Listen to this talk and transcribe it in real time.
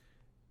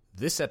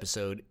This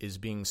episode is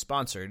being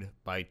sponsored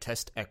by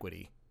Test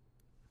Equity.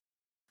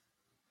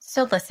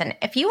 So listen,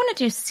 if you want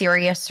to do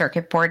serious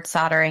circuit board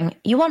soldering,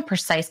 you want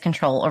precise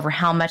control over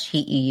how much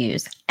heat you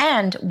use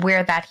and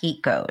where that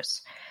heat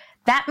goes.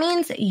 That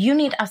means you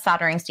need a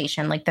soldering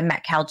station like the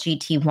Metcal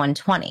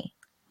GT120.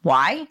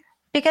 Why?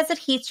 Because it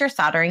heats your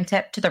soldering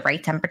tip to the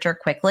right temperature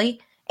quickly,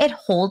 it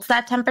holds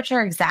that temperature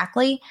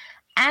exactly,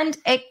 and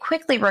it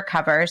quickly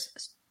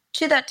recovers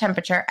to that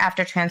temperature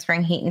after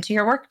transferring heat into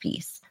your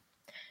workpiece.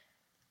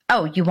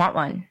 Oh, you want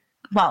one?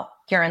 Well,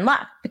 you're in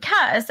luck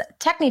because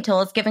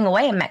TechniTool is giving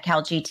away a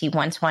Metcal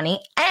GT120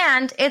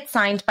 and it's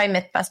signed by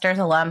Mythbusters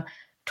alum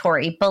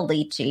Tori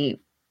Belici.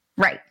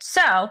 Right.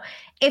 So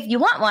if you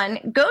want one,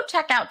 go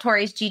check out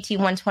Tori's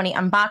GT120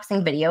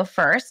 unboxing video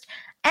first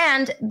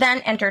and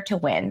then enter to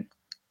win.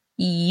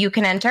 You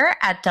can enter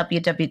at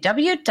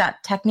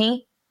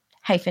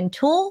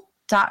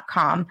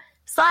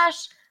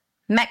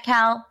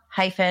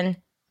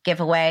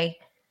www.techni-tool.com/Metcal-giveaway.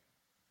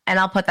 And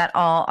I'll put that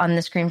all on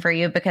the screen for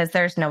you because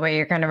there's no way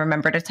you're going to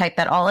remember to type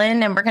that all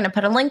in. And we're going to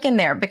put a link in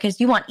there because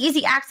you want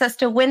easy access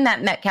to win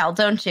that Metcal,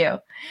 don't you?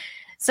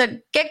 So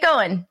get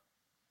going.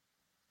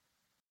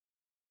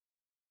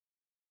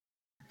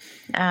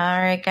 All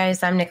right,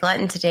 guys, I'm Nicolette,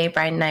 and today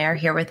Brian and I are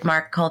here with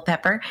Mark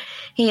Culpepper.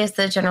 He is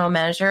the General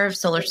Manager of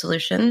Solar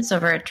Solutions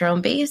over at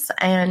DroneBase,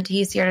 and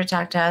he's here to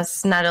talk to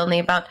us not only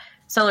about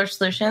solar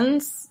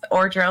solutions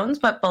or drones,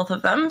 but both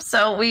of them.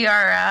 So we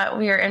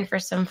are in for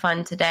some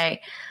fun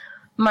today.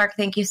 Mark,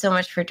 thank you so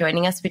much for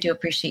joining us. We do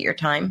appreciate your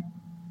time.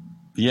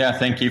 Yeah,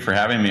 thank you for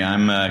having me.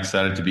 I'm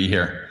excited to be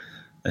here.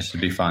 This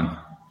should be fun.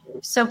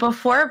 So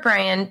before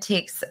Brian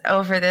takes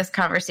over this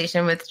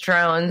conversation with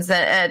drones,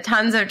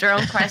 tons of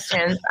drone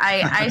questions,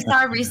 I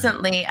saw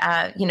recently,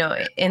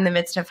 in the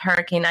midst of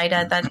Hurricane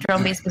Ida, that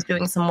DroneBase was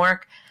doing some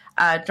work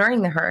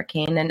during the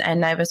hurricane.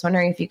 And I was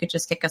wondering if you could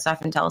just kick us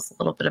off and tell us a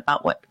little bit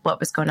about what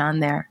was going on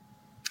there.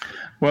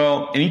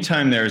 Well,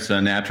 anytime there's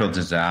a natural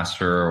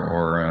disaster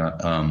or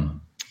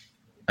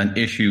an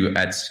issue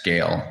at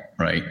scale,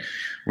 right,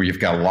 where you've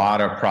got a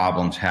lot of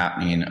problems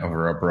happening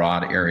over a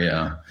broad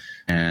area,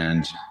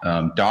 and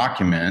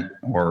document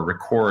or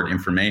record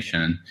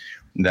information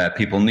that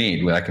people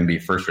need. That can be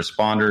first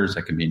responders,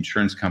 that can be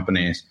insurance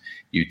companies,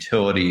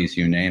 utilities,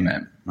 you name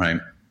it, right?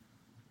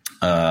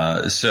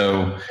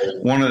 So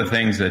one of the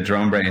things that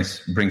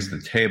DroneBase brings to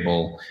the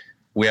table,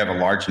 we have a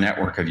large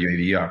network of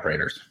UAV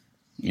operators.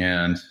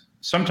 And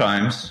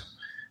sometimes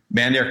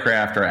manned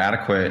aircraft are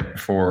adequate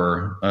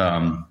for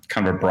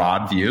kind of a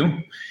broad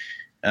view,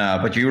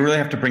 but you really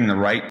have to bring the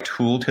right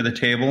tool to the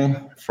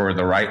table for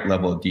the right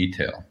level of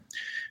detail.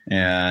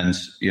 And,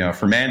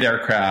 for manned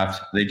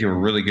aircraft, they do a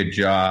really good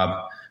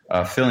job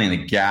filling the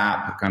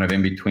gap kind of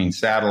in between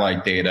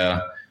satellite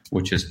data,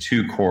 which is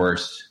too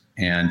coarse,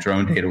 and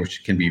drone data,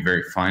 which can be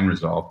very fine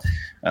resolved.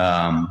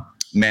 Manned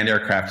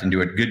aircraft can do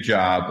a good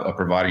job of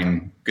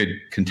providing good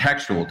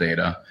contextual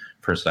data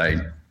per site.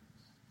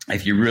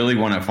 If you really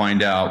want to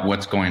find out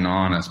what's going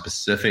on in a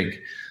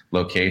specific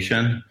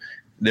location,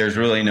 there's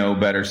really no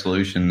better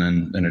solution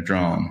than a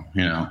drone,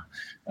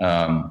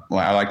 I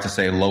like to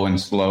say low and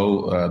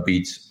slow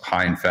beats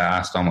high and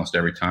fast almost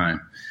every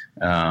time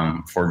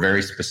for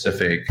very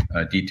specific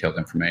detailed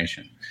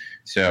information.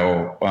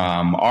 So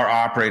our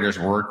operators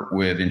work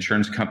with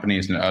insurance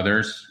companies and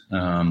others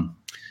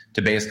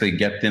to basically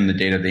get them the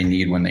data they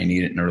need when they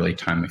need it in a really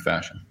timely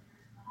fashion.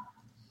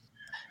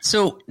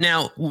 So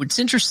now what's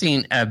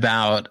interesting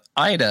about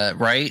Ida,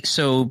 right?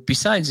 So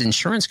besides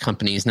insurance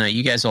companies, now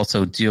you guys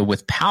also deal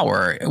with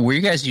power. Were you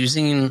guys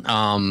using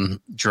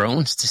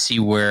drones to see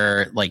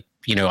where, I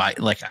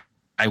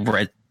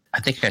read, I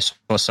think I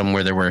saw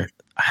somewhere there were,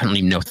 I don't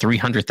even know,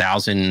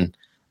 300,000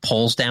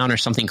 poles down or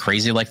something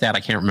crazy like that.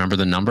 I can't remember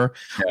the number.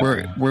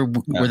 Yeah. Were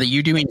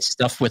you doing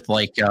stuff with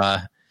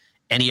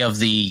any of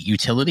the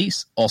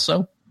utilities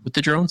also with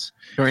the drones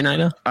during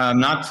Ida?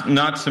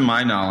 Not to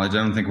my knowledge. I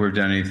don't think we've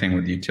done anything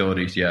with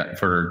utilities yet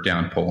for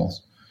down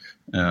poles.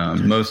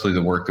 Mostly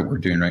the work that we're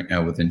doing right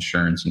now with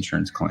insurance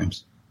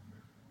claims.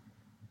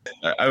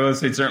 I would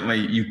say certainly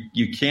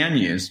you can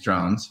use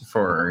drones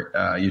for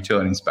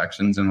utility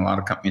inspections, and a lot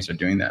of companies are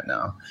doing that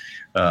now.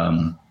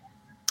 I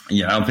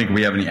don't think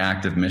we have any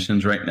active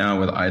missions right now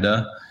with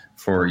Ida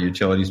for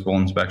utilities pole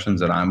inspections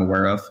that I'm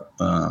aware of.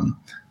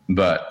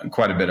 But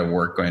quite a bit of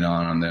work going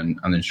on the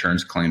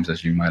insurance claims,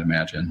 as you might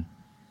imagine.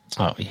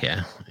 Oh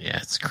yeah,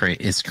 it's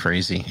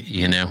crazy,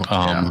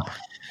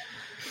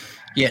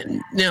 Yeah.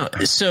 Now,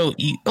 so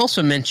you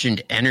also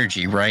mentioned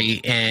energy, right?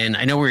 And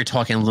I know we were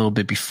talking a little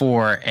bit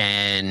before,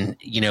 and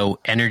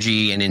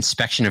energy and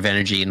inspection of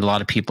energy, and a lot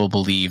of people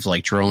believe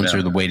drones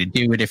are the way to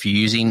do it if you're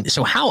using.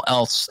 So how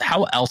else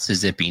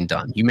is it being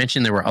done? You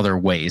mentioned there were other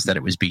ways that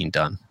it was being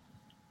done.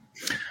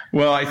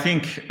 Well, I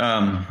think,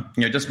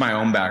 just my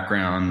own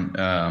background.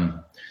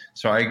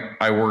 So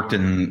I worked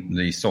in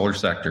the solar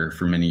sector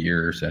for many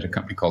years at a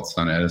company called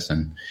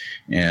SunEdison,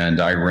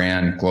 and I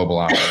ran global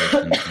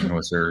operations and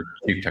was their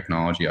chief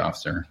technology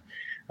officer.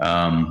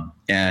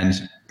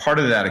 And part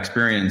of that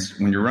experience,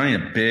 when you're running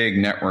a big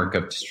network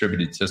of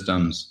distributed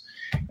systems,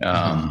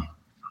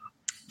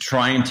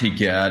 trying to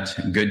get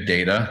good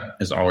data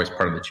is always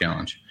part of the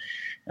challenge.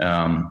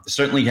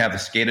 Certainly, you have the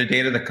SCADA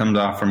data that comes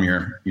off from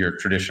your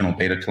traditional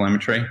data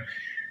telemetry,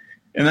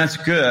 and that's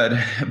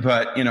good.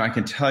 But I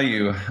can tell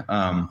you,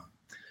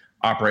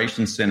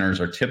 operations centers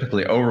are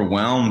typically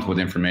overwhelmed with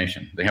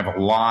information. They have a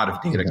lot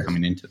of data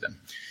coming into them,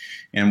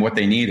 and what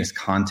they need is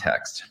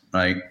context,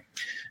 right?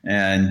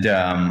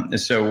 And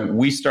so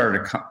we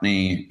started a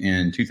company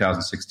in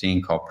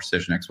 2016 called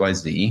Precision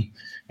XYZ,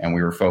 and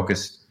we were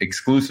focused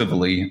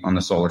exclusively on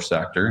the solar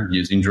sector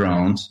using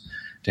drones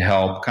to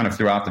help kind of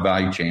throughout the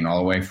value chain, all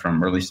the way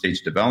from early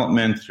stage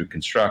development through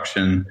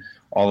construction,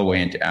 all the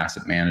way into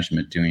asset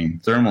management,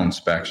 doing thermal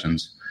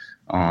inspections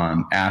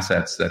on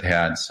assets that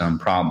had some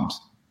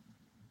problems.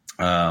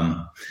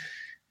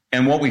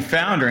 And what we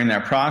found during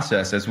that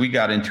process, as we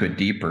got into it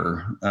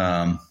deeper,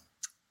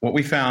 what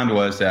we found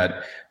was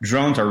that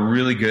drones are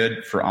really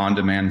good for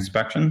on-demand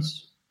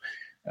inspections.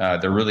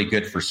 They're really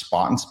good for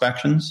spot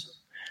inspections.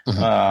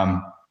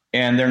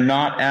 And they're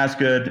not as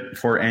good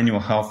for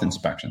annual health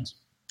inspections.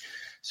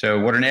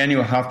 So what an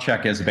annual health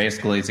check is,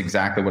 basically, it's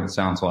exactly what it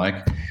sounds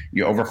like.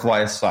 You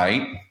overfly a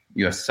site,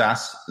 you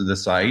assess the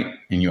site,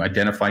 and you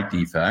identify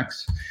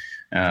defects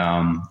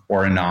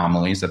or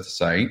anomalies at the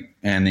site,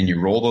 and then you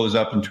roll those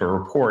up into a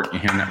report. You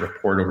hand that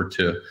report over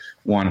to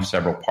one of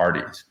several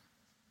parties.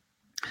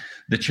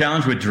 The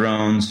challenge with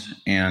drones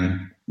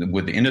and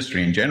with the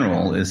industry in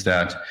general is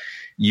that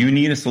you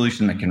need a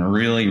solution that can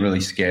really,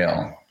 really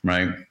scale,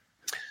 right?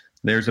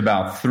 There's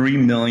about 3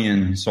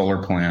 million solar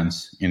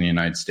plants in the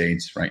United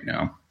States right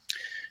now.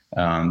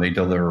 They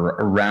deliver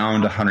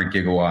around 100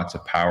 gigawatts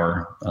of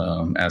power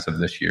as of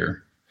this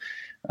year.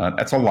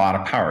 That's a lot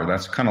of power.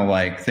 That's kind of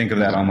like, think of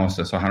that almost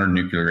as 100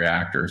 nuclear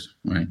reactors,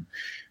 right?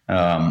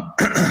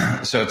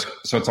 So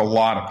it's a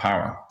lot of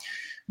power.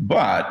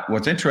 But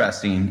what's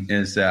interesting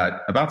is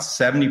that about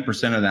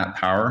 70% of that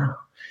power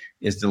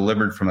is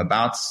delivered from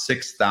about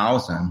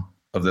 6,000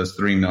 of those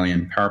 3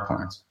 million power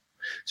plants.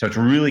 So it's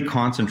really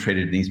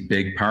concentrated in these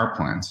big power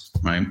plants,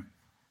 right?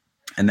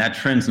 And that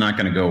trend's not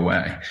going to go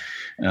away.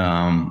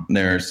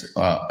 There's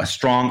a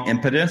strong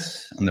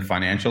impetus in the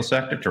financial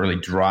sector to really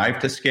drive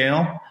to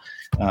scale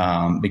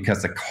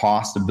because the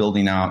cost of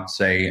building out,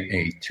 say,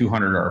 a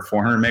 200 or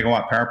 400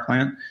 megawatt power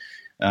plant,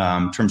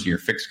 in terms of your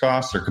fixed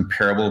costs, are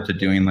comparable to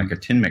doing like a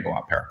 10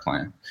 megawatt power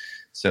plant.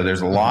 So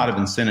there's a lot of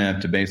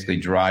incentive to basically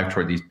drive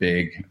toward these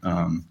big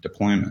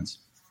deployments.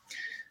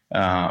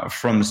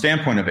 From the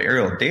standpoint of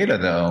aerial data,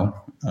 though,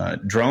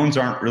 drones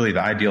aren't really the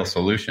ideal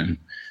solution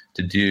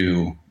to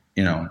do,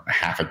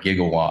 half a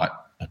gigawatt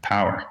of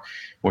power.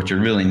 What you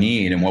really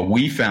need, and what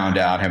we found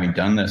out having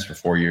done this for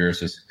 4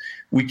 years, is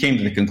we came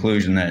to the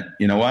conclusion that,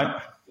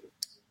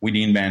 we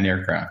need manned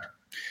aircraft.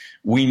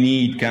 We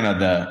need kind of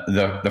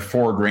the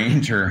Ford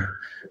Ranger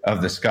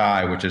of the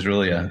sky, which is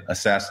really a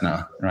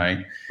Cessna,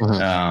 right?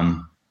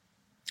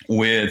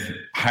 With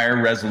higher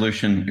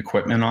resolution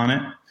equipment on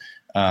it,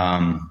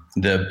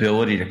 the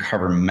ability to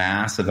cover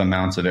massive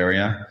amounts of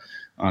area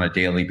on a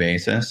daily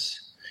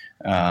basis,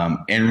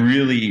 and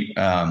really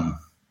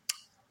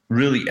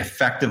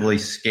effectively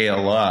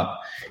scale up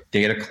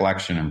data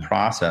collection and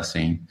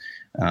processing,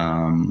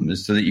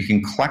 so that you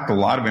can collect a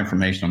lot of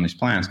information on these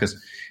plants.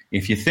 Because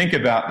if you think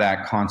about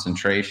that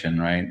concentration,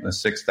 right, the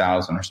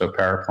 6,000 or so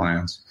power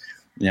plants,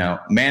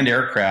 manned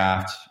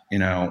aircraft,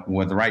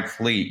 with the right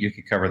fleet, you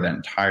could cover that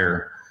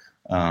entire.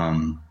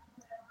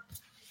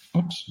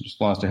 Oops, just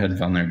lost a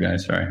headphone there,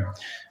 guys. Sorry.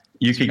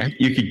 You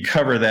could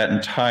cover that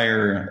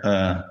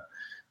entire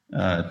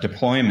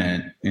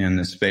deployment in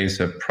the space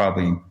of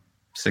probably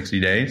 60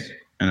 days.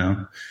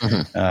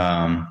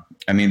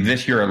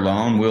 This year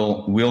alone,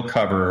 we'll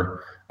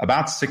cover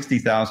about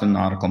 60,000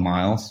 nautical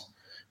miles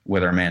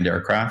with our manned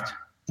aircraft.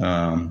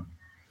 So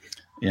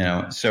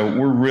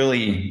we're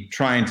really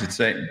trying to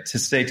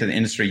say to the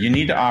industry, you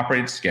need to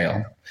operate at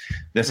scale.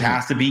 This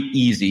has to be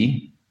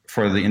easy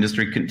for the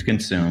industry to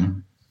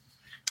consume.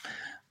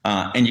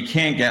 And you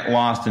can't get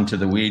lost into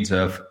the weeds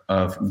of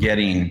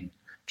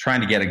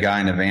trying to get a guy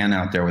in a van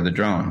out there with a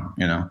drone.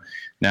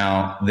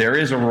 Now there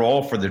is a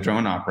role for the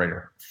drone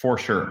operator for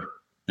sure.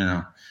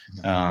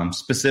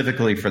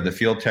 Specifically for the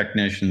field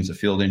technicians, the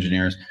field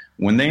engineers,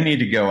 when they need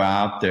to go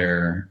out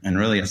there and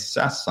really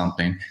assess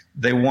something,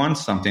 they want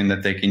something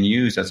that they can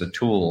use as a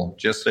tool,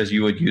 just as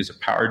you would use a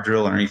power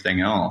drill or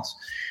anything else.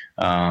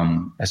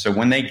 So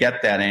when they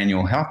get that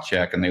annual health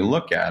check and they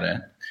look at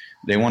it,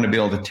 they want to be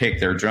able to take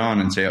their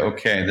drone and say,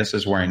 okay, this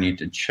is where I need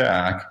to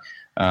check.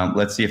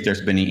 Let's see if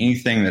there's been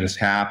anything that has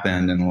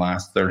happened in the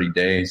last 30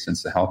 days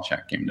since the health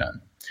check came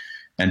done.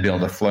 And be able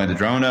to fly the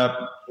drone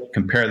up,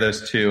 compare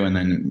those two, and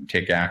then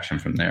take action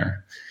from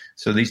there.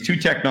 So these two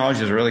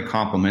technologies are really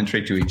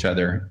complementary to each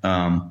other.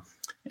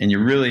 And you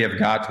really have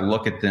got to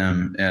look at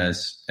them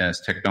as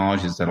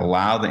technologies that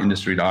allow the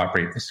industry to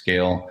operate at the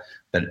scale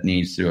that it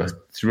needs through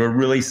a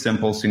really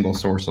simple single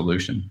source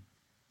solution.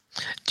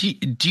 Do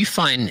you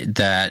find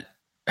that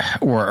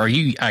or are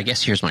you, I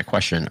guess here's my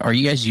question. Are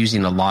you guys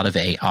using a lot of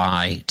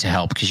AI to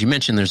help? Because you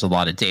mentioned there's a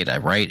lot of data,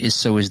 right?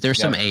 Is there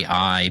some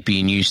AI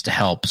being used to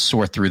help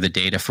sort through the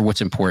data for what's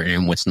important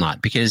and what's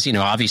not? Because,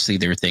 obviously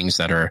there are things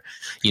that are,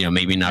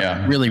 maybe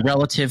not really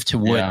relative to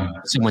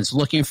what someone's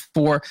looking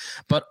for.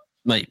 But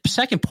my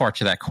second part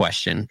to that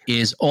question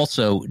is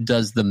also,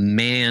 does the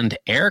manned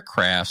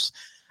aircrafts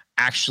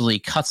actually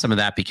cut some of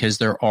that because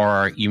there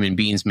are human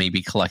beings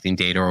maybe collecting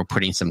data or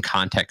putting some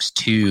context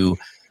to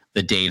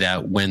the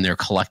data when they're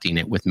collecting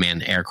it with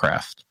manned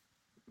aircraft?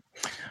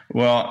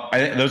 Well, I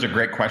think those are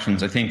great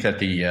questions. I think that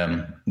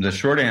the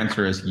short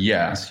answer is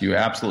yes. You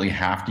absolutely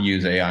have to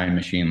use AI and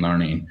machine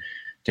learning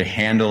to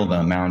handle the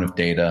amount of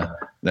data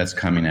that's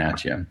coming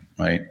at you,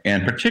 right?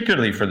 And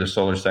particularly for the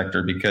solar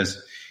sector,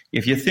 because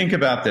if you think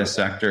about this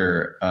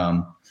sector,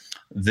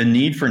 the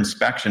need for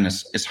inspection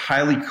is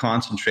highly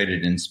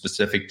concentrated in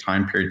specific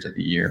time periods of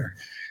the year.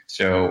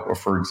 So,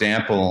 for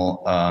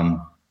example,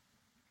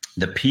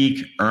 the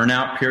peak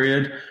earn-out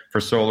period for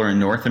solar in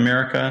North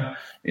America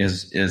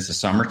is the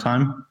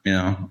summertime,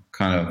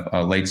 kind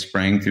of late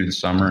spring through the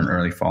summer and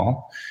early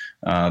fall.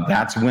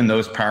 That's when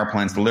those power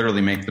plants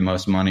literally make the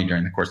most money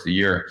during the course of the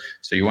year.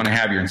 So you want to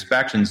have your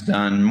inspections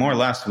done more or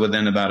less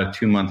within about a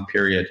 2-month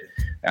period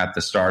at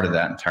the start of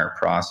that entire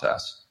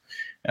process.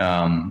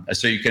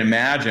 So you can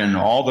imagine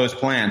all those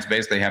plants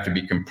basically have to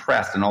be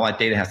compressed, and all that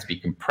data has to be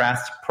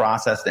compressed,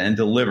 processed, and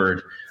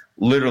delivered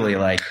literally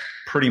like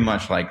pretty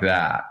much like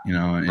that, in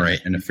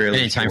a fairly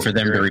any time for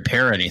them to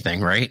repair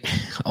anything, right?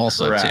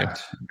 Also,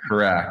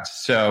 correct.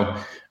 So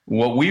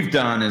what we've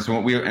done is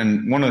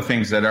and one of the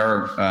things that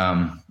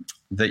are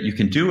that you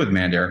can do with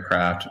manned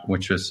aircraft,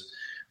 which is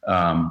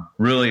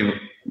really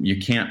you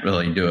can't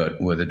really do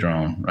it with a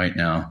drone right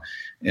now,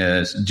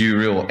 is do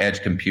real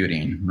edge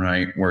computing,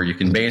 right? Where you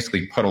can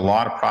basically put a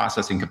lot of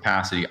processing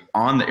capacity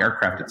on the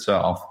aircraft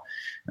itself,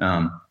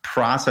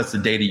 process the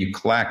data you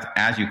collect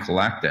as you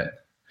collect it.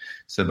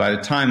 So by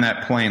the time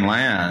that plane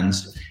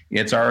lands,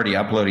 it's already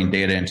uploading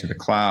data into the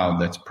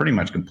cloud that's pretty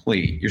much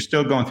complete. You're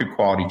still going through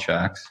quality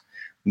checks,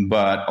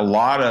 but a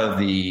lot of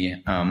the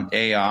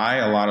AI,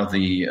 a lot of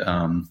the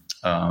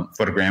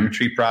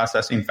photogrammetry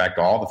processing, in fact,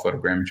 all the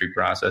photogrammetry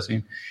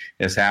processing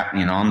is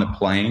happening on the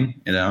plane,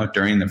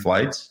 during the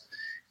flights.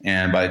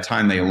 And by the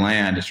time they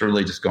land, it's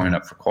really just going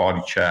up for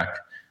quality check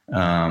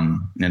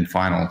and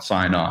final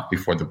sign off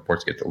before the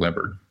reports get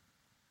delivered.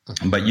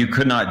 But you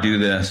could not do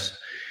this.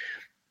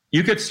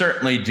 You could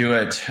certainly do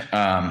it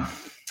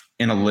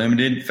in a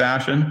limited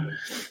fashion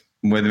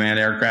with manned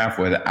aircraft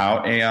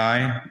without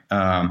AI,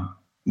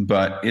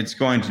 but it's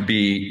going to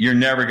be, you're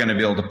never going to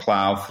be able to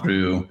plow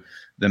through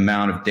the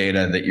amount of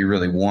data that you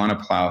really want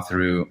to plow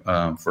through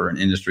for an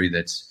industry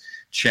that's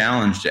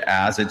challenged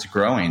as it's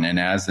growing and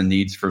as the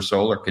needs for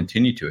solar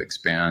continue to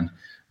expand,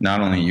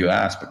 not only in the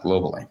U.S., but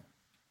globally.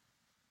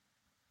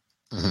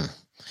 Mm-hmm.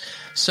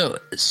 So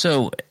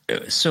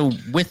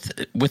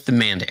with the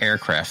manned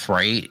aircraft,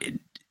 right,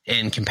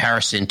 in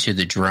comparison to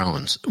the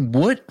drones,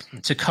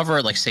 to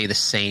cover, like, say, the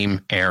same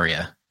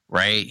area,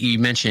 right? You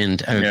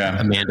mentioned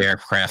a manned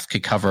aircraft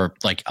could cover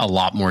like a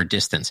lot more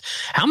distance.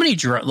 How many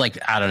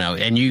I don't know,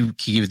 and you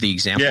can give the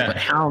example, but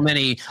how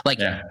many,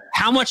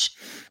 how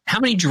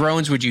many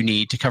drones would you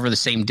need to cover the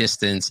same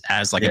distance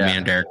as like a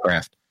manned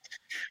aircraft?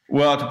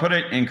 Well, to put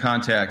it in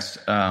context,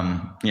 we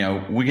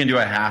can do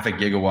 0.5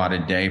 gigawatt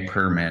a day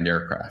per manned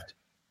aircraft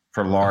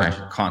for large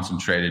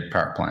concentrated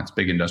power plants,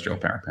 big industrial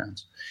power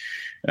plants.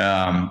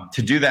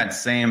 To do that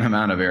same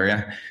amount of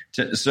area,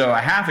 so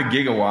 0.5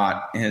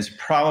 gigawatt is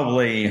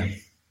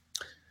probably,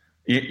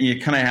 you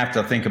kind of have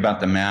to think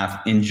about the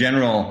math. In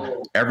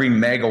general, every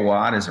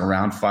megawatt is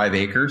around 5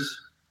 acres,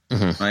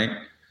 right?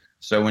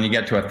 So when you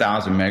get to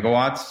 1,000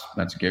 megawatts,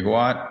 that's a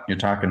gigawatt, you're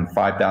talking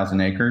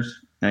 5,000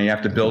 acres. Now you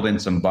have to build in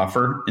some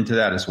buffer into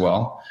that as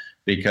well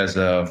because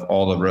of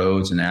all the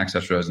roads and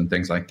access roads and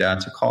things like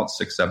that. So call it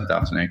 6,000,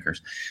 7,000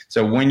 acres.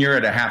 So when you're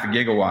at 0.5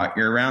 gigawatt,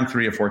 you're around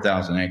 3,000 or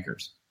 4,000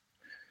 acres.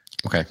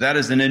 Okay. That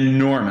is an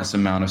enormous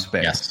amount of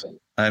space. Yes.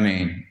 I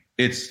mean,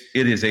 it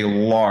is a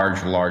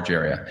large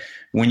area.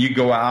 When you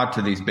go out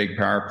to these big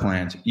power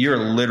plants, you're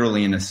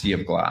literally in a sea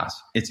of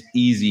glass. It's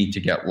easy to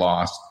get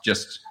lost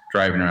just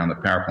driving around the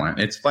power plant.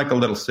 It's like a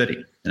little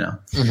city,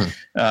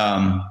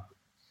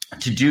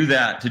 To do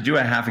that, to do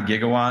 0.5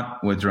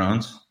 gigawatt with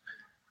drones,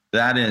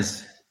 that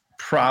is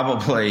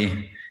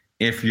probably,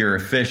 if you're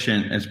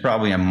efficient, it's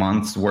probably a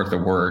month's worth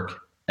of work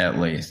at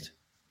least.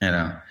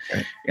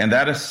 And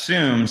that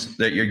assumes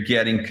that you're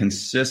getting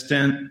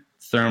consistent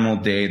thermal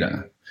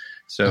data.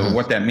 So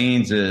what that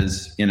means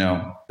is,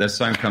 the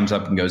sun comes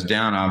up and goes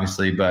down,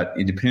 obviously, but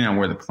depending on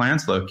where the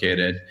plant's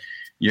located,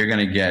 you're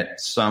going to get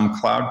some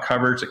cloud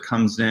coverage that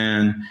comes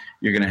in.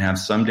 You're going to have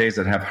some days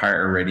that have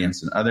higher irradiance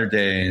than other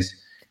days.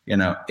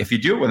 If you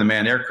do it with a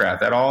manned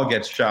aircraft, that all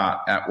gets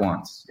shot at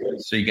once.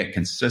 So you get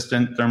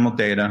consistent thermal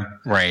data.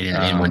 Right,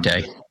 in one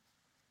day.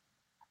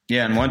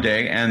 Yeah, in one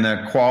day, and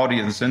the quality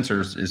of the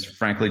sensors is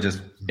frankly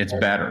it's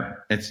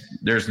better.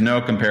 There's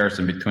no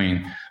comparison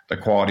between the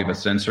quality of a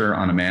sensor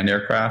on a manned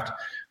aircraft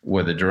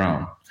with a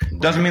drone.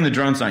 Doesn't mean the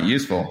drone's not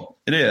useful.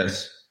 It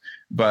is.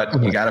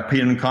 But you got to put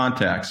it in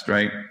context,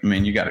 right? I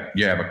mean, you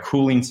have a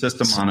cooling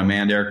system on a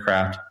manned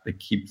aircraft that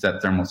keeps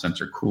that thermal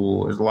sensor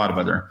cool. There's a lot of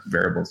other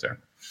variables there.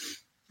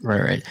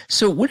 Right.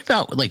 So what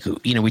about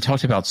we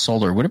talked about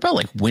solar. What about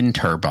like wind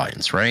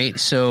turbines, right?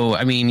 So,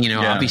 I mean,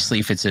 obviously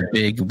if it's a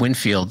big wind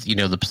field,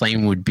 the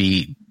plane would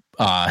be,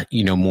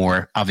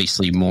 more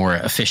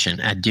efficient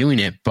at doing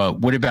it.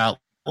 But what about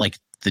like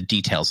the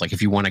details? Like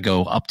if you want to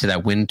go up to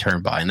that wind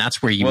turbine,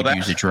 that's where you would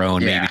use a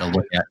drone maybe to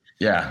look at.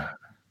 Yeah.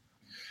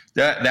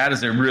 That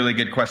is a really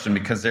good question,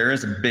 because there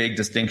is a big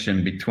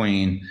distinction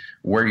between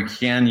where you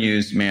can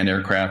use manned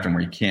aircraft and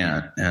where you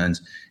can't. And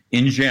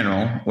in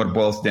general, what it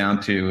boils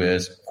down to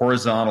is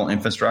horizontal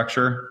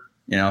infrastructure,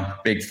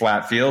 big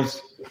flat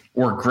fields,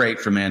 work great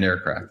for manned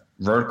aircraft.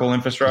 Vertical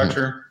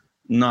infrastructure,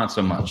 not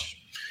so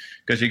much,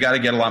 because you got to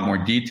get a lot more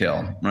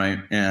detail, right?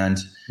 And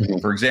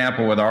for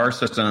example, with our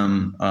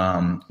system,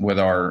 with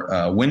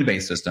our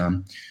wind-based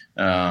system,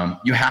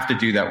 you have to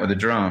do that with a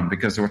drone,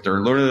 because what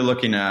they're literally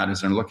looking at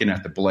is they're looking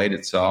at the blade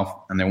itself,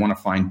 and they want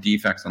to find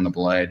defects on the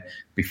blade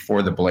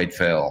before the blade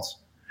fails.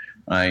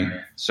 Right.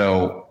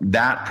 So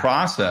that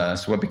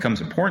process, what becomes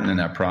important in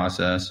that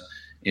process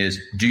is,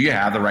 do you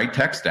have the right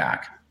tech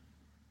stack?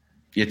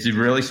 It's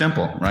really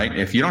simple, right?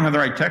 If you don't have the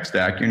right tech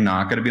stack, you're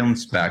not going to be able to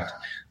inspect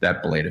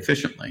that blade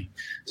efficiently.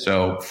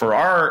 So for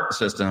our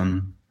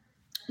system,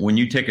 when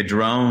you take a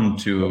drone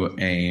to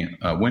a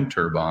wind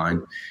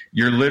turbine,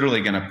 you're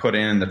literally going to put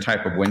in the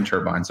type of wind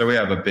turbine. So we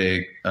have a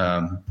big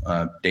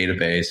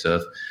database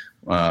of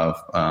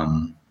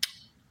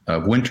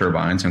wind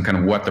turbines and kind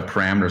of what the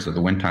parameters of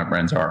the wind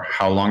turbines are.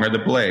 How long are the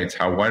blades?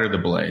 How wide are the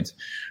blades?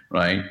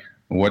 Right?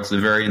 What's the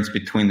variance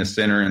between the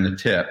center and the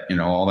tip?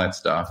 All that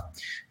stuff.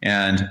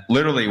 And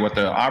literally what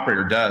the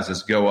operator does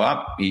is go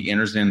up, he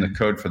enters in the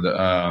code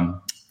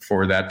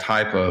for that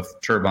type of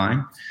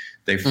turbine.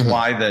 They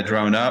fly the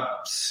drone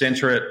up,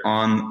 center it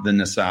on the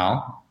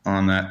nacelle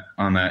on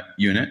that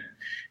unit,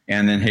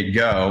 and then hit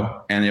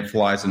go, and it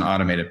flies an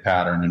automated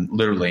pattern and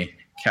literally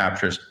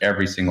captures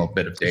every single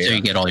bit of data. So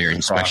you get all your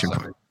inspection.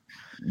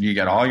 You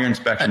get all your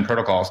inspection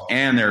protocols,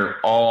 and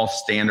they're all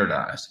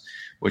standardized,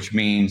 which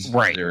means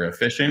they're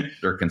efficient,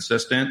 they're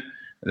consistent,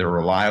 they're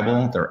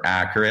reliable, they're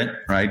accurate,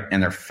 right?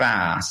 And they're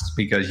fast,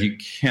 because you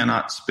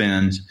cannot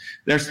spend.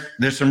 There's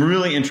some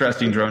really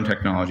interesting drone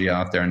technology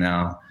out there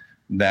now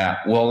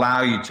that will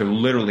allow you to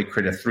literally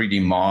create a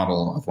 3D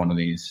model of one of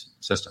these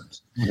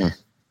systems.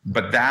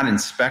 But that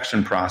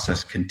inspection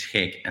process can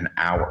take an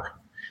hour.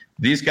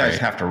 These guys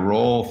have to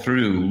roll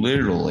through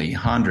literally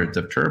hundreds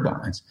of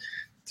turbines.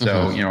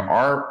 So,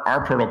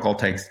 our protocol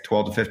takes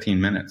 12 to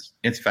 15 minutes.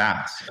 It's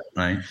fast,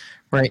 right?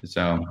 Right.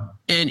 So,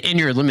 and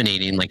you're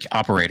eliminating like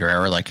operator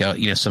error, like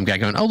some guy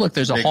going, oh look,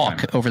 there's a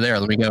hawk over there.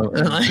 Let me go.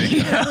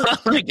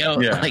 Big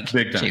time.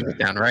 Shave it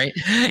down, right?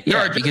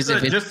 Yeah, because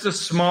if it's just the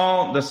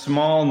small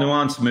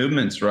nuanced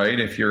movements, right?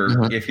 If you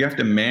have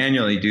to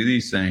manually do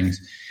these things,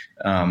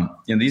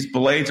 these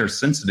blades are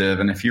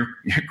sensitive, and if you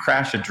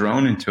crash a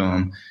drone into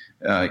them,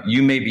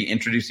 you may be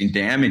introducing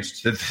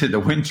damage to the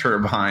wind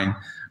turbine,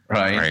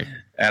 right?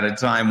 At a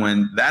time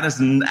when that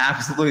is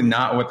absolutely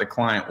not what the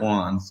client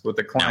wants. What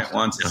the client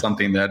wants is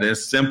something that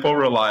is simple,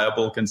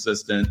 reliable,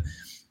 consistent,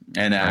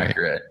 and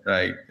accurate,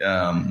 right?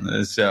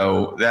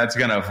 So that's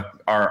kind of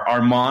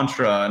our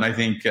mantra. And I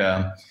think,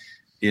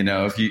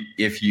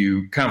 if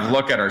you kind of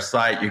look at our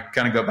site, you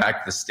kind of go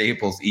back to the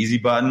Staples easy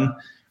button.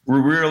 We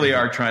really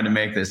are trying to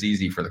make this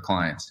easy for the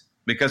clients,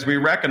 because we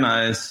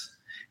recognize,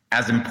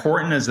 as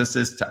important as this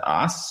is to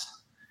us,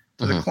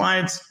 to the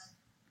clients,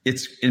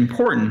 it's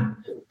important,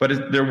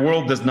 but their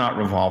world does not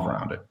revolve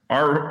around it.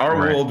 Our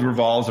world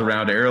revolves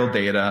around aerial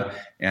data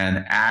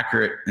and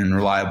accurate and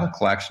reliable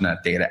collection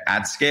of data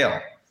at scale,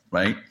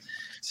 right?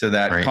 So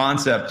that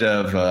concept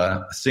of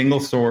a single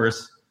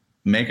source,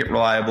 make it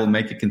reliable,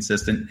 make it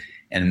consistent,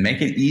 and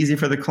make it easy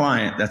for the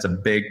client, that's a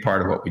big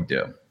part of what we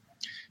do.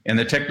 And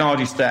the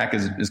technology stack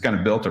is kind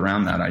of built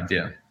around that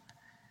idea.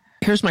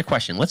 Here's my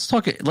question. Let's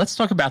talk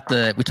about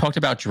we talked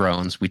about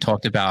drones. We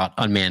talked about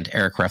unmanned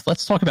aircraft.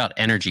 Let's talk about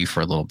energy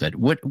for a little bit.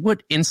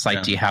 What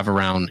insight do you have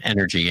around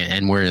energy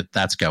and where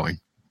that's going?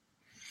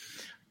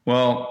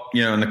 Well,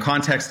 in the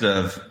context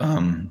of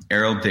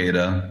aerial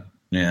data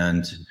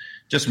and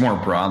just more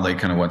broadly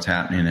kind of what's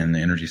happening in the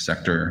energy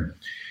sector,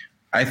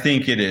 I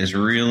think it is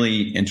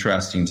really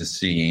interesting to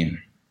see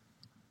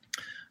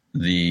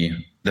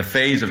the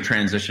phase of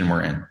transition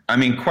we're in. I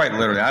mean, quite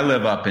literally, I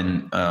live up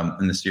in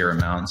the Sierra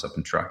Mountains, up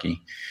in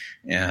Truckee,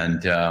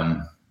 and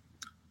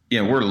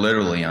we're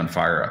literally on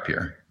fire up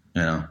here.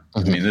 I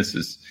mean,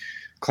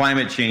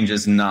 climate change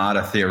is not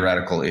a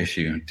theoretical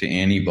issue to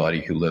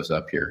anybody who lives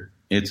up here.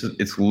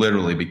 It's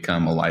literally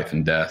become a life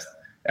and death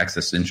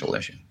existential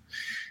issue,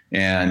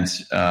 and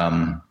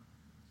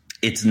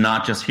it's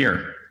not just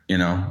here.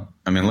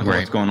 I mean, look at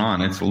what's going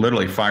on. It's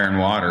literally fire and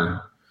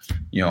water,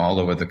 all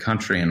over the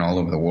country and all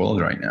over the world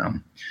right now.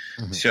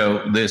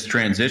 So this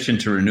transition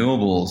to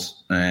renewables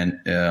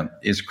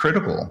is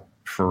critical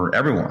for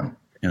everyone.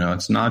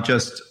 It's not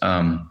just,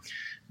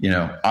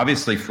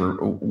 obviously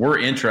we're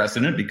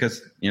interested in it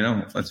because,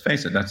 let's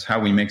face it, that's how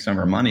we make some of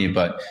our money.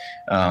 But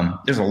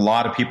there's a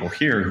lot of people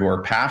here who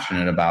are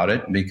passionate about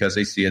it because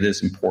they see it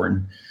as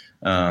important,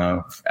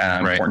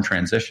 important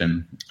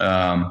transition.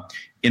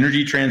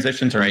 Energy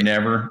transitions are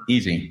never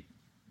easy.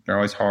 They're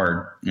always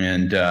hard.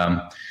 And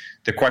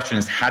the question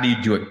is, how do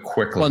you do it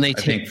quickly? Well, I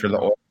think for the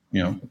oil,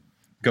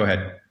 go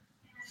ahead.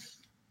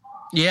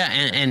 Yeah,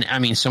 and I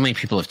mean, so many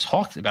people have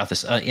talked about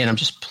this, and I'm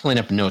just pulling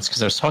up notes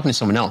because I was talking to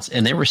someone else,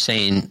 and they were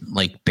saying,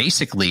 like,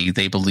 basically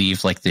they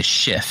believe like this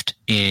shift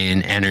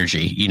in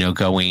energy,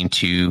 going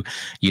to,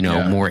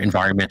 more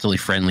environmentally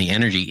friendly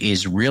energy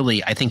is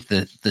really, I think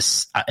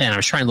this, and I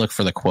was trying to look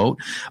for the quote,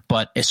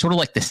 but it's sort of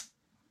like the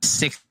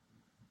sixth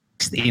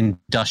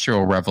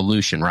industrial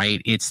revolution,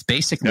 right? It's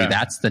basically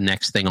that's the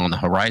next thing on the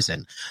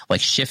horizon,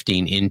 like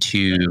shifting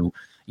into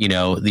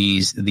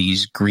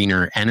these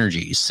greener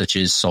energies such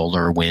as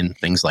solar, wind,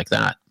 things like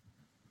that.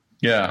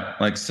 Yeah,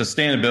 like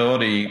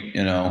sustainability,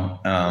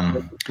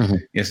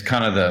 is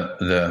kind of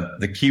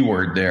the key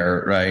word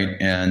there, right?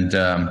 And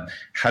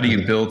how do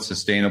you build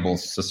sustainable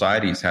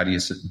societies? How do you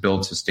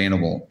build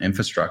sustainable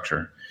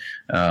infrastructure?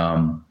 We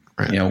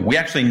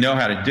actually know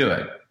how to do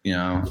it.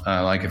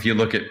 Like if you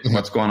look at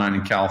what's going on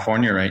in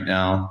California right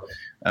now,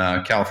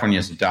 California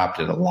has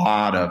adopted a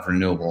lot of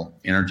renewable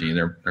energy.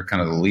 They're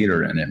kind of the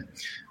leader in it.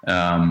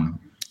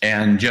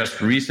 And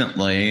just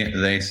recently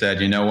they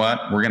said, you know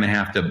what, we're going to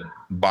have to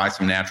buy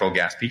some natural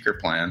gas peaker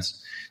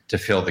plants to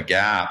fill the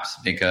gaps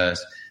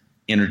because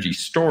energy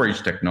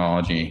storage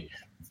technology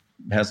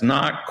has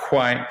not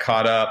quite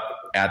caught up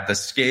at the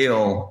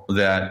scale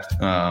that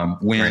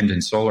wind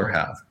and solar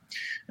have,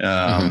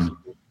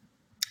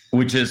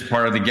 which is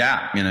part of the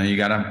gap. You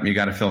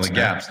gotta fill the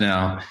gaps.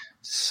 Now,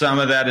 some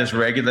of that is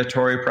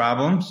regulatory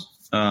problems.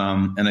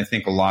 And I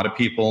think a lot of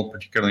people,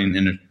 particularly in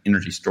the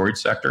energy storage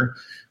sector,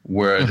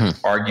 would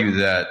argue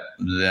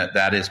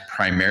that is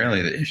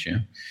primarily the issue.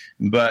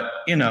 But,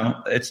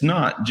 it's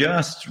not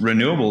just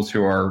renewables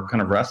who are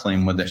kind of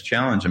wrestling with this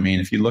challenge. I mean,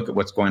 if you look at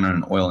what's going on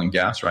in oil and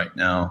gas right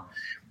now,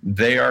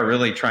 they are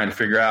really trying to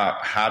figure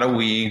out how do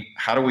we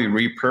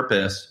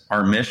repurpose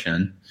our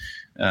mission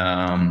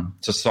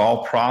to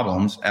solve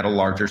problems at a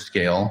larger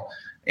scale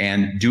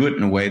and do it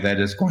in a way that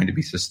is going to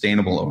be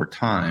sustainable over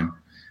time.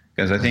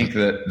 Because I think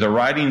that the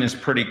writing is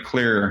pretty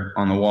clear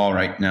on the wall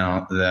right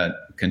now that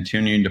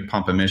continuing to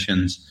pump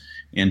emissions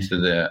into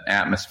the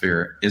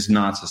atmosphere is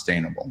not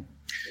sustainable.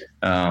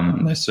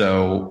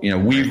 So,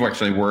 we've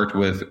actually worked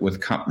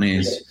with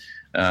companies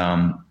in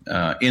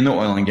the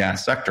oil and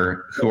gas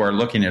sector who are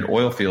looking at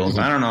oil fields.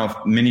 I don't know if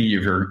many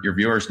of your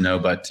viewers know,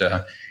 but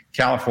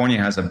California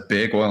has a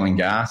big oil and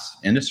gas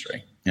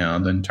industry.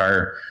 The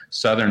entire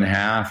southern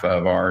half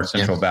of our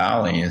Central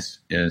Valley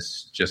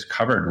is just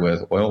covered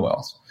with oil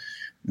wells.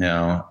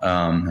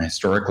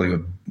 Historically a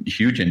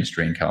huge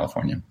industry in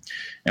California.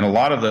 And a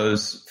lot of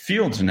those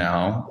fields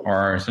now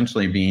are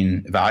essentially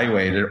being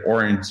evaluated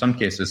or in some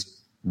cases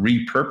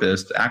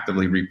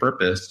actively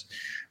repurposed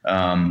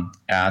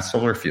as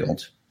solar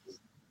fields.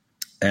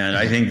 And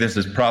I think this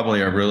is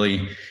probably a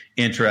really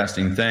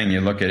interesting thing.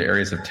 You look at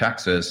areas of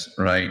Texas,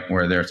 right,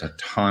 where there's a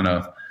ton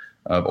of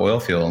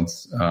oil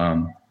fields.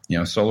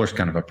 Solar is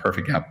kind of a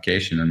perfect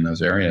application in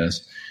those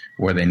areas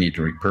where they need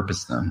to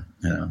repurpose them.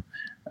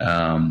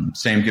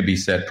 Same could be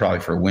said probably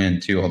for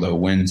wind too, although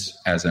wind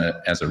as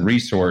a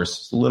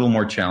resource is a little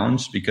more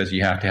challenged because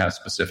you have to have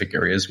specific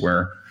areas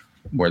where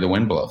the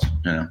wind blows.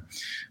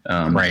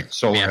 Right.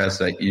 Solar has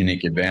that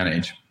unique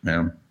advantage.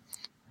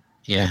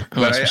 Yeah.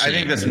 But I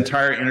think this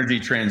entire energy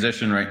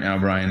transition right now,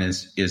 Brian,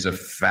 is a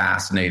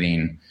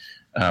fascinating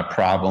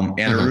problem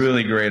and a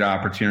really great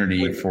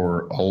opportunity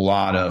for a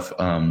lot of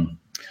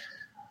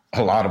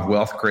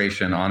wealth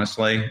creation,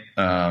 honestly.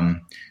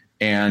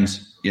 And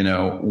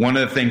one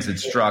of the things that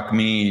struck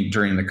me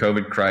during the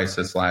COVID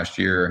crisis last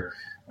year,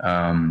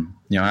 I'm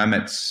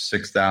at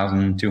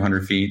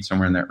 6,200 feet,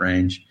 somewhere in that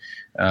range.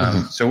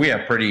 So we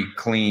have pretty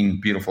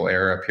clean, beautiful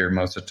air up here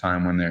most of the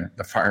time when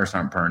the fires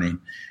aren't burning.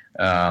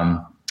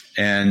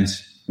 And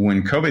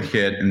when COVID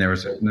hit and there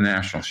was a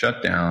national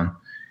shutdown,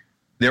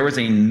 there was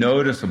a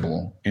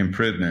noticeable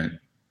improvement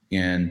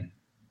in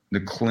the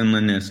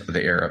cleanliness of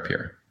the air up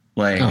here.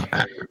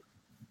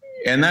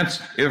 And that's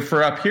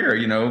for up here,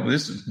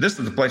 this is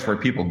the place where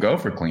people go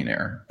for clean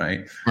air,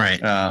 right? Right.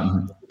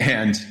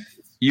 And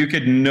you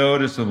could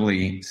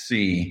noticeably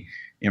see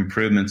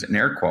improvements in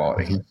air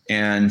quality.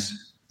 And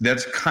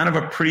that's kind of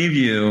a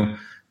preview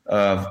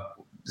of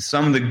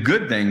some of the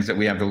good things that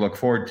we have to look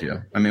forward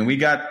to. I mean, we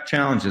got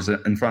challenges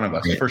in front of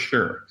us for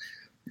sure.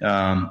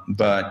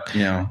 But,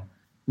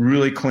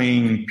 really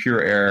clean,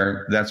 pure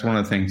air, that's one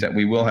of the things that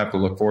we will have to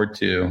look forward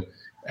to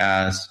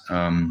as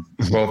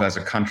both as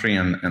a country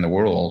and the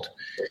world,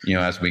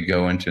 as we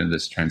go into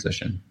this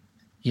transition.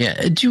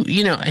 Yeah.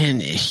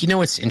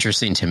 What's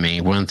interesting to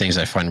me, one of the things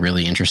I find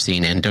really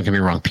interesting, and don't get me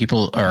wrong,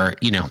 people are,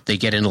 they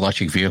get an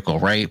electric vehicle,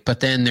 right?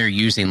 But then they're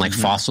using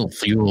fossil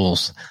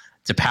fuels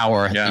to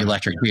power the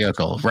electric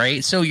vehicle,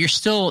 right? So you're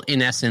still,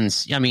 in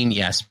essence, I mean,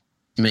 yes,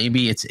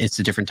 maybe it's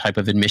a different type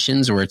of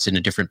emissions or it's in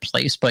a different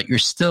place, but you're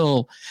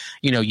still,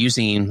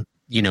 using,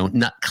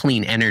 not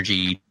clean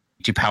energy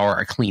to power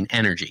a clean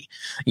energy,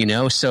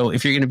 So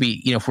if you're going to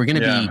be, if we're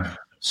going to be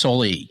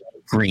solely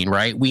green,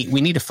 right, we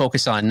need to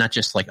focus on not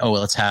just like,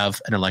 let's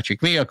have an electric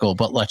vehicle,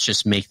 but let's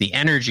just make the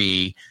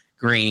energy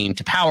green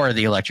to power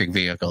the electric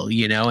vehicle,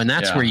 and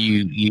that's where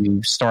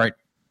you start.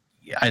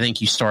 I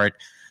think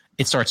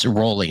it starts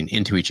rolling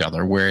into each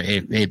other where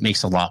it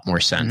makes a lot more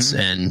sense.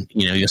 And,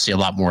 you'll see a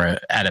lot more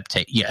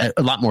a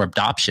lot more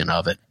adoption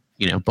of it,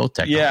 both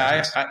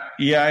technologies.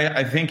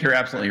 I think you're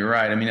absolutely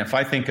right. I mean, if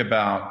I think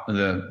about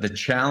the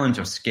challenge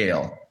of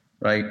scale,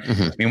 right?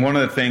 I mean, one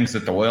of the things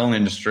that the oil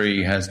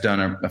industry has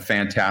done a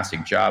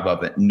fantastic job of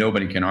that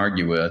nobody can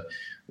argue with,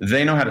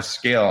 they know how to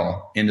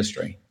scale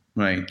industry,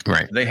 right?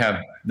 Right. They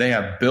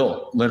have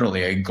built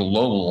literally a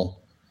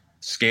global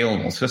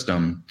scalable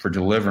system for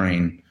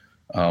delivering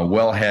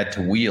wellhead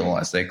to wheel,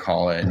 as they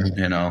call it,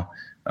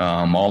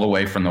 all the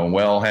way from the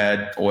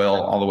wellhead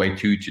oil all the way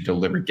to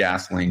deliver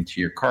gasoline to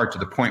your car, to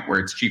the point where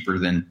it's cheaper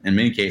than, in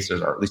many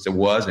cases, or at least it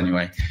was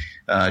anyway,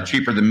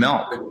 cheaper than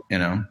milk,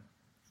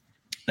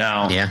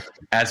 Now,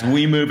 as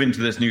we move into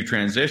this new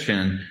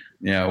transition,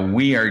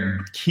 we are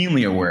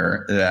keenly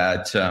aware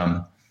that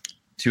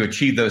to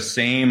achieve those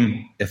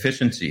same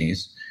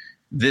efficiencies,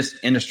 this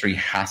industry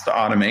has to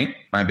automate.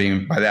 By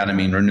that I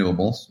mean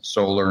renewables,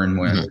 solar and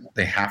wind.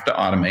 They have to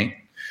automate.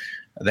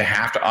 They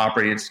have to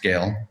operate at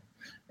scale.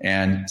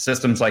 And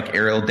systems like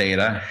aerial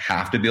data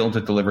have to be able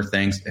to deliver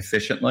things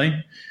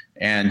efficiently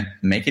and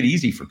make it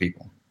easy for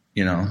people.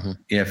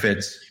 If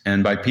it's,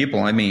 and by people,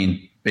 I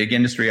mean big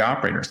industry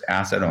operators,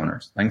 asset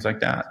owners, things like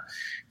that.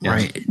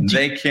 Right.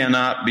 They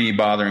cannot be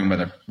bothering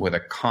with a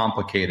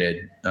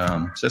complicated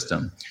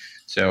system.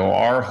 So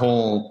our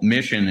whole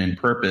mission and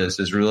purpose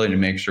is really to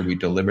make sure we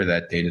deliver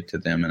that data to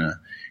them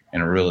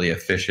in a really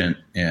efficient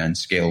and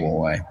scalable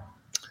way.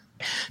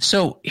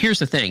 So here's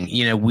the thing,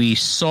 we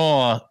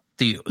saw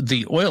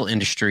the oil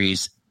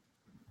industries,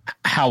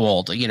 how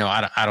old?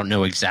 I don't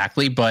know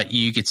exactly, but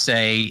you could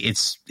say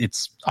it's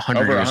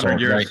 100 years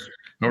old, right?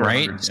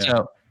 Right.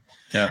 100,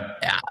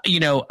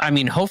 so, I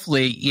mean,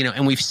 hopefully,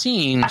 and we've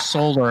seen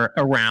solar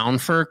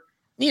around for,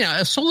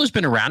 solar's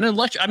been around, and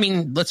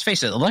let's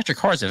face it, electric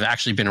cars have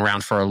actually been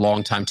around for a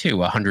long time too,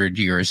 100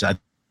 years. I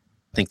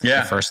think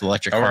the first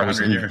electric car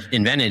was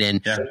invented,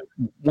 and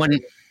one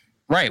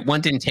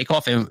didn't take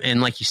off.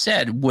 And like you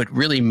said, what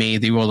really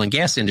made the oil and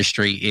gas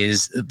industry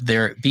is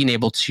they're being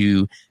able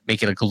to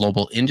make it a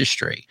global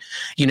industry.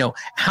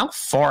 How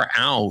far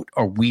out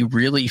are we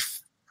really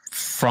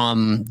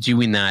from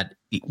doing that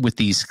with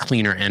these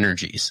cleaner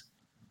energies,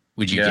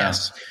 would you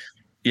guess?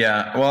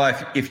 Yeah. Well,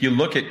 if you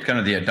look at kind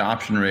of the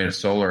adoption rate of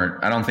solar,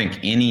 I don't think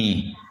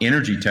any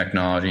energy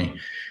technology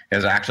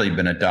has actually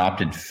been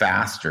adopted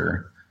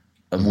faster,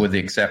 with the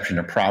exception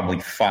of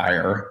probably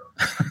fire.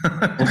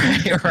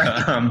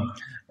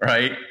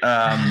 Right.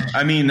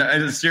 I mean,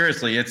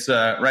 seriously, it's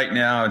right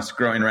now it's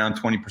growing around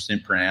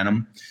 20% per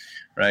annum,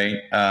 right?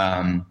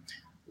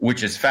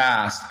 Which is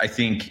fast. I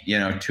think,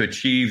 to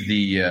achieve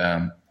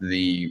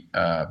the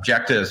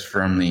objectives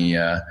from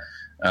the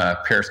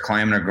Paris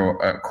Climate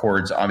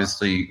Accords,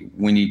 obviously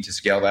we need to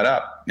scale that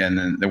up, and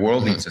then the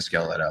world needs to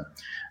scale that up.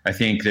 I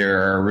think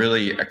there are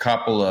really a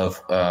couple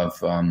of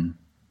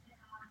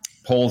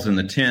holes in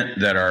the tent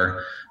that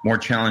are more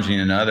challenging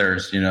than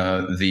others.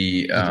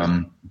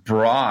 The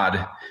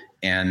broad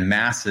and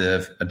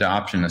massive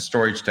adoption of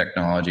storage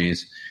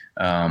technologies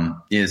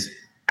is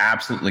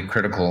absolutely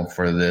critical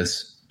for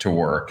this to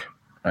work.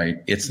 Right?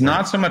 It's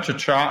not so much a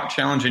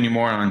challenge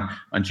anymore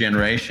on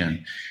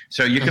generation.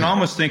 So you can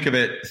almost think of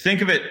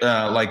it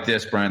like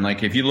this, Brian.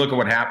 Like if you look at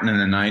what happened in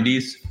the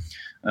 90s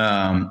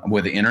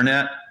with the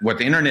internet, what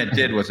the internet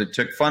did was it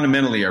took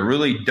fundamentally a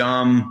really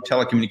dumb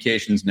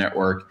telecommunications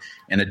network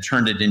and it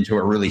turned it into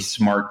a really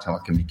smart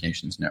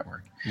telecommunications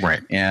network.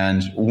 Right.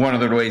 And one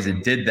of the ways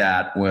it did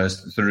that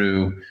was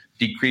through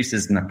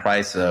decreases in the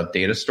price of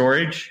data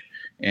storage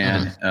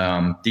and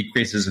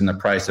decreases in the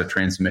price of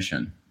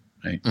transmission.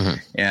 Right.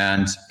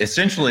 And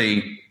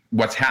essentially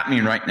what's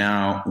happening right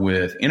now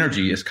with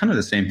energy is kind of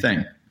the same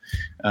thing.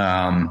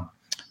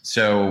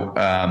 So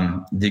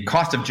the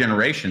cost of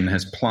generation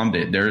has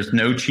plummeted. There is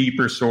no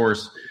cheaper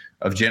source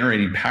of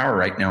generating power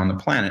right now on the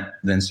planet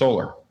than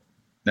solar.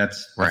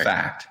 That's a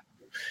fact.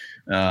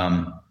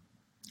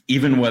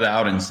 Even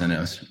without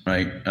incentives,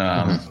 right?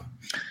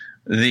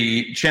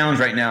 The challenge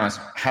right now is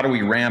how do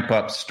we ramp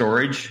up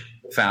storage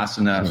fast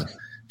enough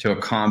to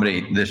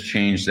accommodate this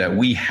change that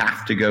we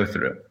have to go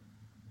through,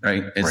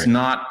 right? It's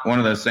not one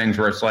of those things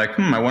where it's like,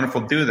 I wonder if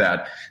we'll do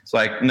that. It's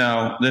like,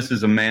 no, this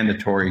is a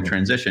mandatory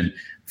transition.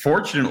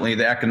 Fortunately,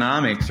 the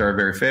economics are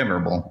very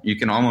favorable. You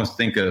can almost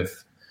think of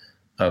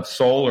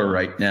solar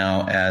right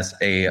now as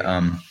think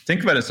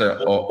of it as an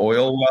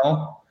oil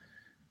well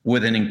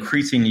with an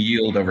increasing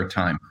yield over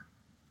time.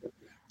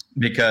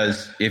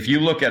 Because if you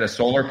look at a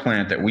solar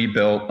plant that we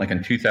built like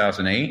in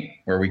 2008,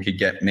 where we could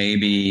get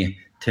maybe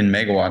 10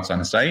 megawatts on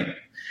a site,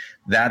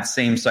 that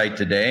same site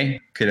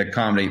today could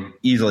accommodate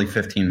easily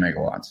 15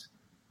 megawatts.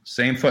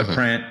 Same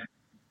footprint,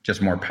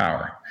 just more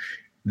power.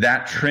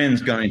 That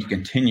trend's going to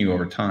continue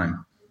over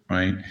time,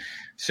 right?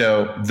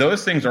 So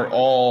those things are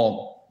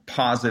all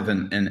positive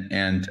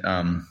and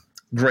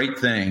great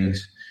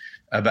things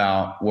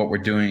about what we're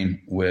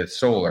doing with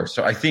solar.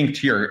 So I think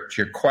to your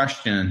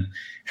question,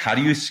 how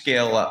do you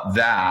scale up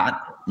that?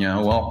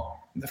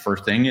 Well, the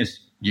first thing is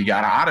you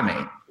got to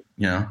automate.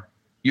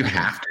 You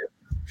have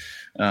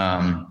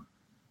to.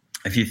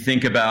 If you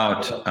think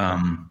about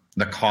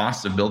the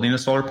cost of building a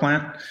solar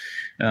plant,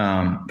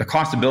 the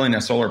cost of building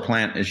a solar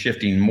plant is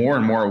shifting more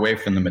and more away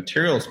from the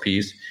materials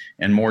piece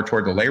and more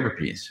toward the labor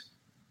piece.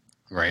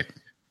 Right.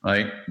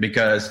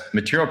 Because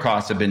material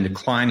costs have been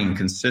declining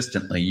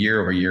consistently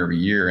year over year over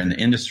year, and the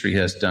industry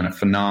has done a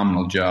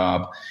phenomenal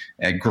job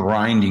at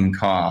grinding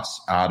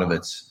costs out of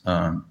its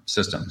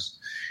systems.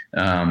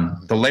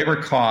 The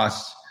labor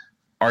costs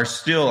are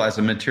still, as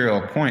a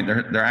material point,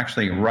 they're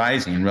actually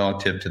rising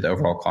relative to the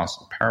overall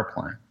cost of the power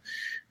plant.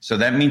 So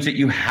that means that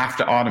you have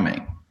to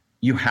automate.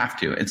 You have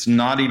to. It's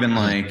not even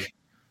like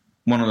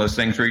one of those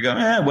things where you go,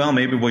 well,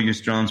 maybe we'll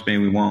use drones,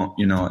 maybe we won't.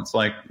 It's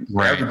like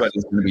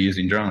everybody's going to be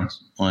using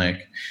drones.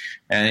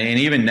 And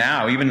even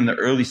now, even in the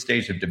early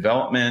stage of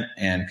development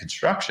and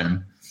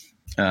construction,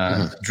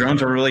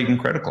 drones are really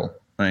critical.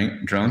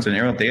 Drones and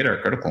aerial data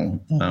are critical.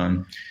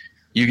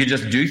 You could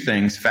just do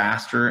things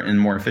faster and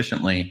more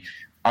efficiently.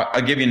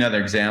 I'll give you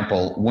another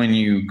example. When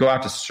you go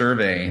out to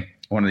survey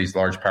one of these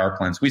large power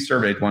plants, we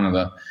surveyed one of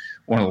the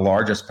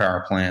largest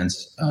power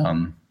plants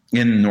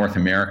in North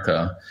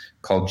America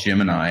called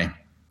Gemini,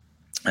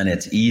 and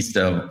it's east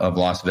of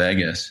Las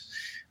Vegas.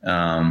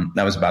 That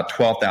was about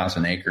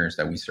 12,000 acres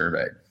that we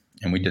surveyed,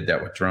 and we did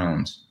that with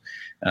drones.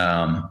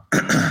 That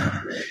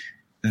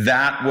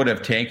would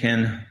have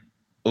taken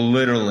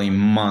literally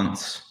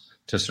months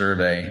to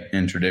survey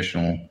in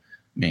traditional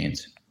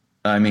means.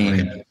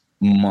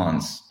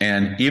 Months.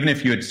 And even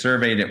if you had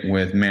surveyed it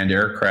with manned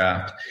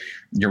aircraft,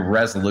 your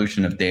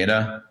resolution of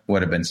data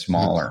would have been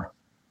smaller,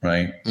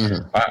 right?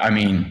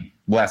 Mm-hmm.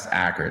 Less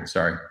accurate,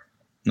 sorry.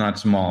 Not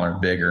smaller,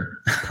 bigger.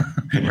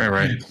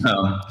 Right.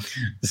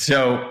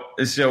 So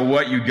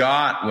what you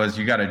got was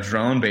you got a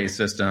drone-based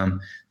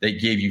system that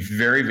gave you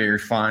very, very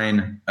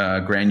fine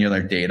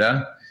granular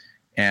data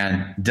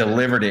and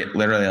delivered it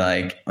literally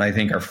I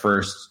think our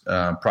first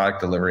product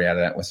delivery out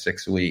of that was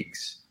 6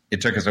 weeks. It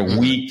took us a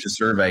week to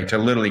survey, to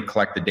literally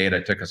collect the data.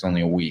 It took us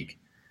only a week.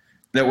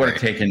 It would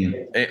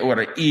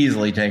have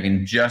easily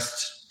taken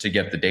just to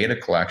get the data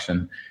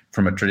collection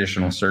from a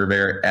traditional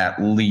surveyor at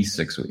least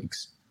 6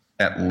 weeks.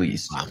 At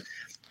least. Wow.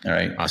 All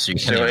right. So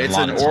it's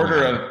an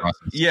order of,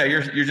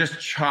 you're just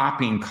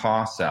chopping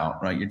costs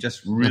out, right? You're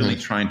just really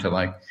trying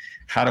to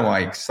how do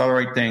I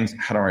accelerate things?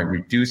 How do I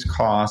reduce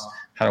costs?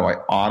 How do I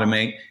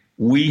automate?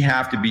 We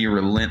have to be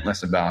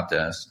relentless about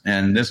this.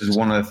 And this is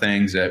one of the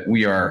things that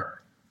we are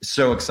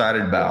so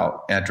excited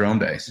about at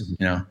DroneBase.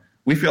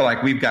 We feel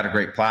like we've got a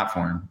great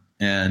platform,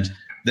 and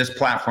this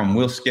platform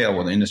will scale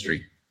with the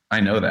industry. I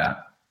know that.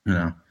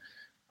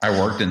 I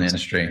worked in the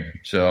industry,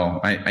 so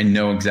I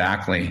know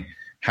exactly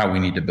how we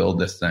need to build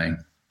this thing.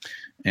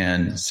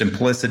 And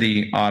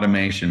simplicity,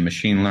 automation,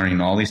 machine learning,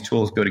 all these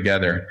tools go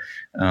together.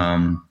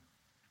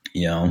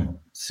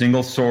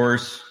 Single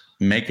source,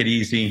 make it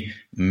easy,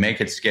 make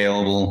it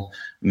scalable,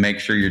 make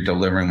sure you're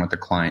delivering what the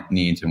client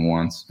needs and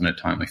wants in a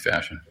timely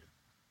fashion.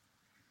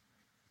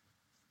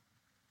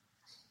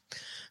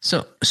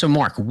 So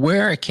Mark,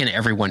 where can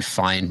everyone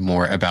find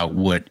more about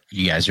what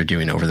you guys are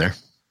doing over there?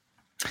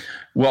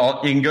 Well,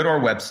 you can go to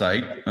our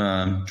website,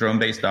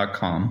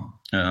 dronebase.com.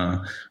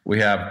 We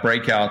have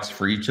breakouts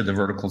for each of the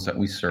verticals that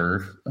we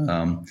serve.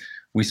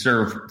 We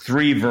serve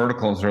 3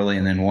 verticals really,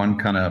 and then one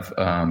kind of,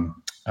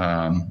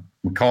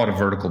 we call it a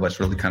vertical, but it's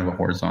really kind of a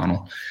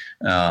horizontal.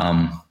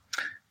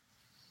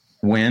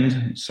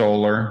 Wind,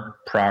 solar,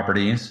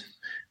 properties,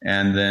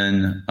 and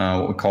then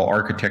what we call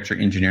architecture,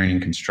 engineering,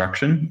 and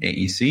construction,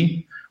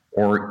 AEC,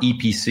 or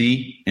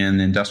EPC in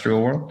the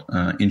industrial world,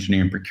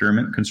 engineering,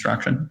 procurement,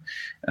 construction.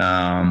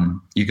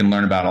 You can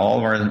learn about all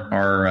of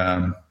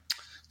our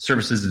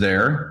services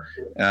there.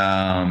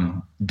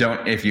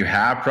 If you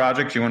have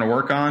projects you want to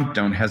work on,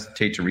 don't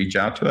hesitate to reach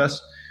out to us.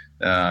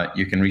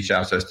 You can reach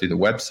out to us through the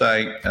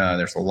website.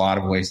 There's a lot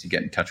of ways to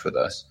get in touch with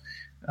us.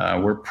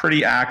 We're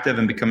pretty active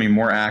and becoming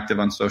more active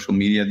on social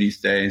media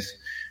these days.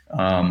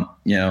 I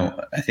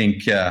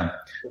think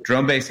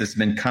DroneBase has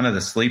been kind of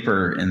the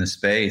sleeper in the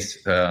space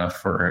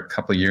for a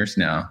couple of years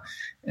now.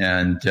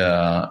 And,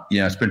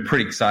 it's been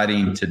pretty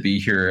exciting to be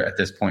here at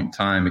this point in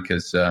time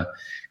because,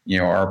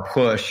 our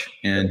push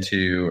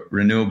into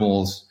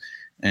renewables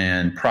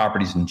and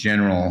properties in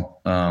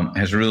general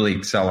has really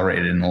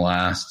accelerated in the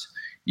last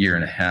year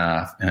and a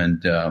half.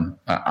 And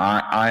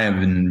I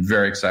have been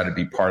very excited to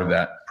be part of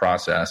that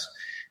process.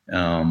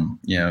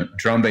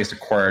 DroneBase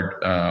acquired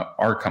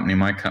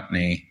my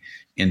company,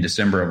 in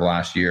December of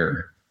last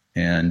year.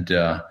 And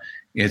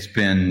it's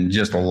been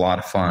just a lot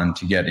of fun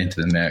to get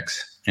into the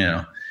mix,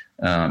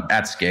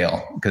 at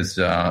scale, because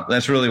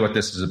that's really what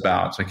this is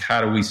about. It's like,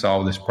 how do we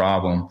solve this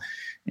problem?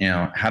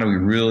 How do we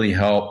really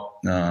help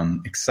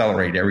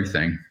accelerate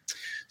everything?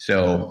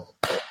 So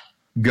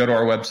go to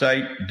our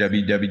website,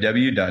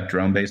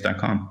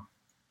 www.dronebase.com.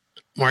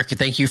 Mark,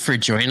 thank you for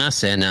joining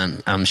us.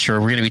 And I'm sure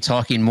we're going to be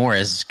talking more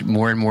as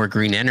more and more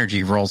green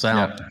energy rolls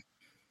out.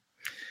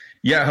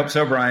 Yeah, I hope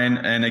so, Brian.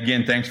 And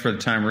again, thanks for the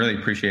time. Really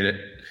appreciate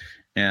it.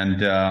 And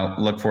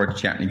look forward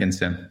to chatting again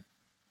soon.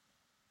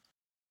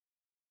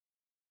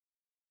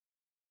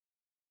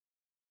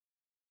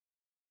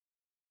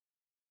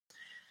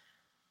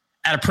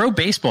 At a pro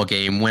baseball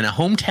game, when a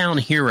hometown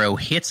hero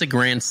hits a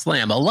grand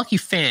slam, a lucky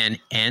fan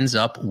ends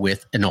up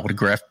with an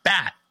autographed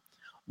bat.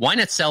 Why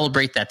not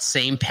celebrate that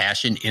same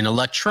passion in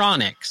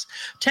electronics?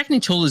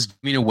 Techni-Tool is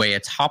giving away a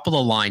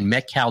top-of-the-line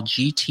Metcal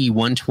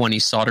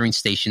GT120 soldering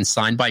station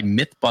signed by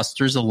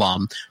Mythbusters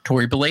alum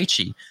Tory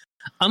Belleci.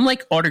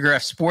 Unlike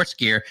autographed sports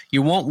gear,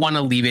 you won't want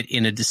to leave it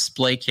in a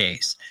display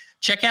case.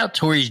 Check out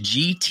Tory's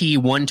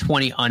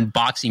GT120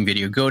 unboxing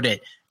video. Go to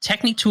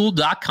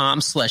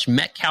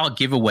technitool.com/Metcal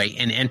giveaway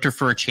and enter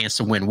for a chance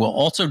to win. We'll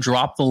also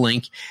drop the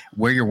link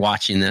where you're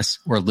watching this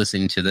or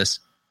listening to this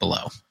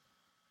below.